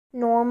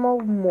normal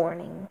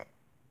morning.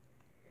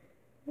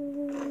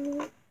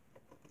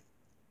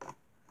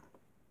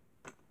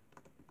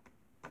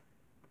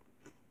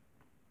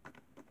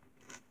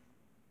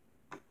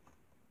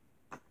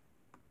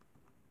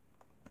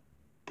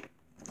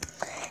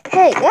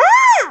 Hey,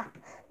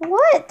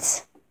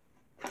 what?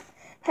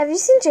 Have you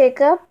seen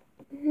Jacob?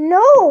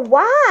 No,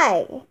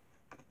 why?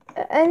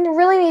 I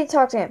really need to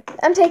talk to him.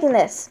 I'm taking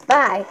this.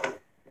 Bye.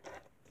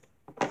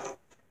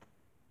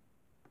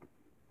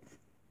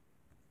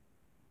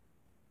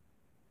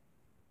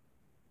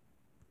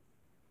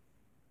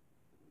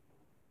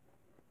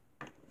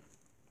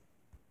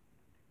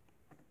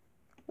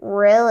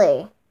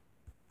 Really?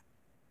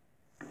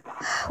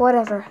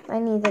 Whatever. I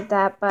needed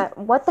that, but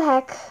what the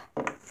heck?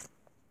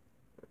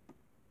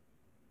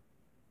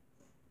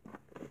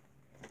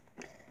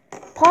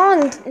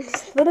 Pong!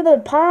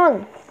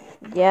 Pong!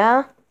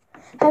 Yeah?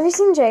 Have you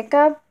seen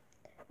Jacob?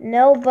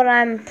 No, but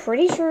I'm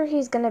pretty sure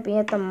he's gonna be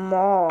at the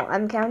mall.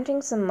 I'm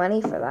counting some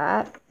money for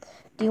that.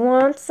 Do you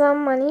want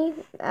some money?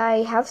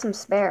 I have some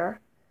spare.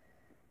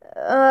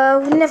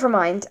 Never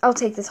mind. I'll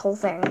take this whole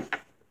thing.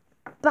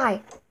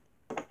 Bye.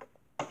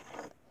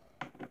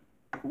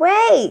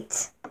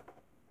 Wait!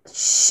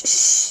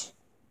 Shh.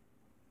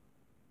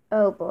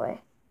 Oh boy.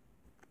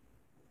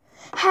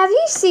 Have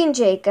you seen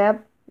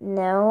Jacob?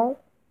 No.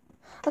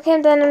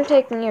 Okay, then I'm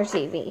taking your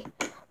TV.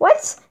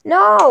 What?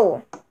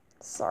 No!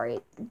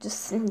 Sorry.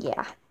 Just,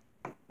 yeah.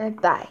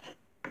 Bye.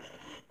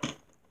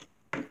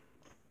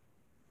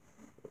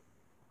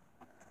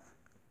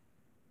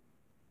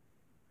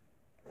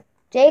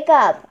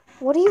 Jacob,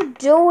 what are you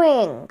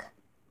doing?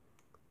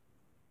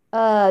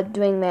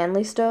 Doing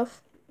manly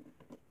stuff.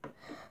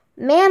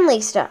 Manly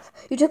stuff.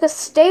 You took a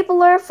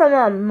stapler from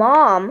a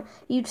mom.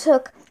 You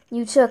took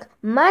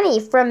money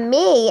from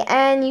me,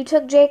 and you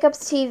took Jacob's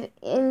TV.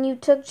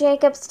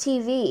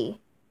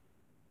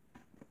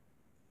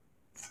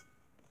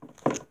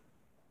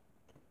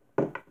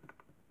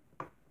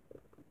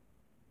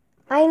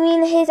 I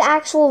mean his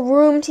actual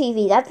room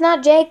TV. That's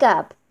not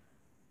Jacob.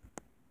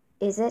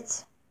 Is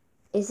it?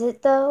 Is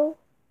it though?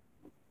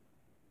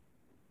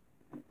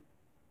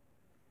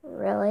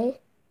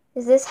 Really?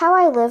 Is this how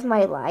I live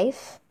my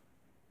life?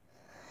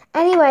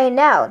 Anyway,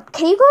 now,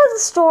 can you go to the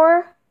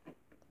store?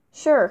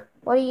 Sure.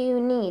 What do you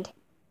need?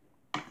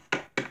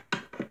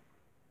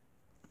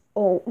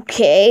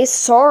 Okay,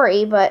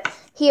 sorry, but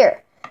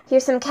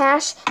here's some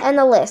cash and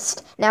the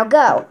list. Now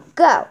go.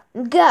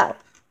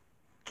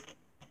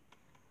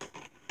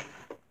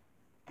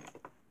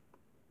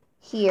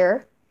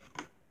 Here.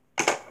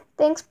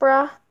 Thanks,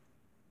 bruh.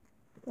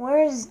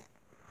 Where's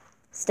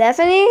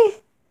Stephanie?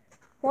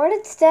 Where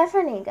did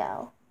Stephanie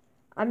go?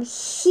 I'm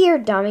here,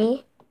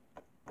 dummy.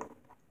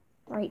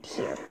 Right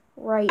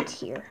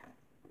here.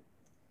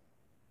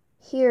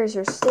 Here's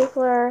your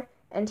stapler,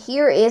 and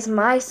here is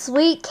my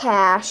sweet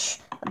cash.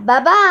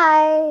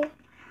 Bye-bye.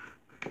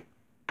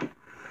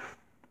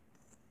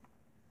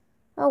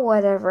 Oh,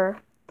 whatever.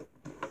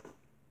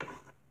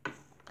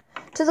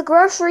 To the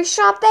grocery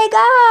shop they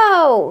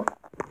go!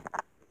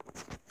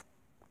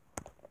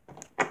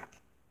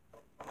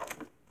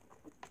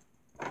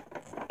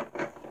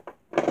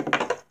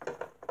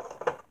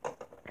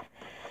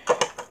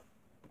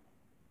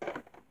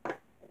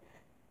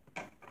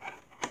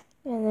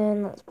 And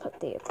then let's put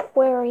the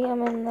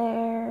aquarium in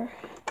there.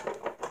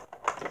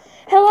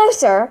 Hello,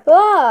 sir.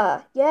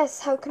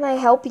 Yes, how can I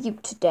help you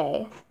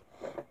today?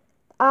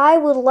 I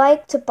would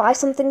like to buy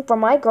something for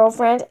my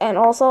girlfriend and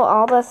also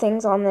all the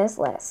things on this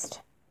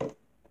list.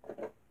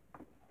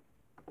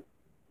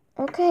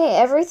 Okay,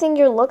 everything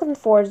you're looking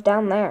for is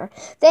down there.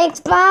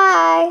 Thanks,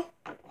 bye!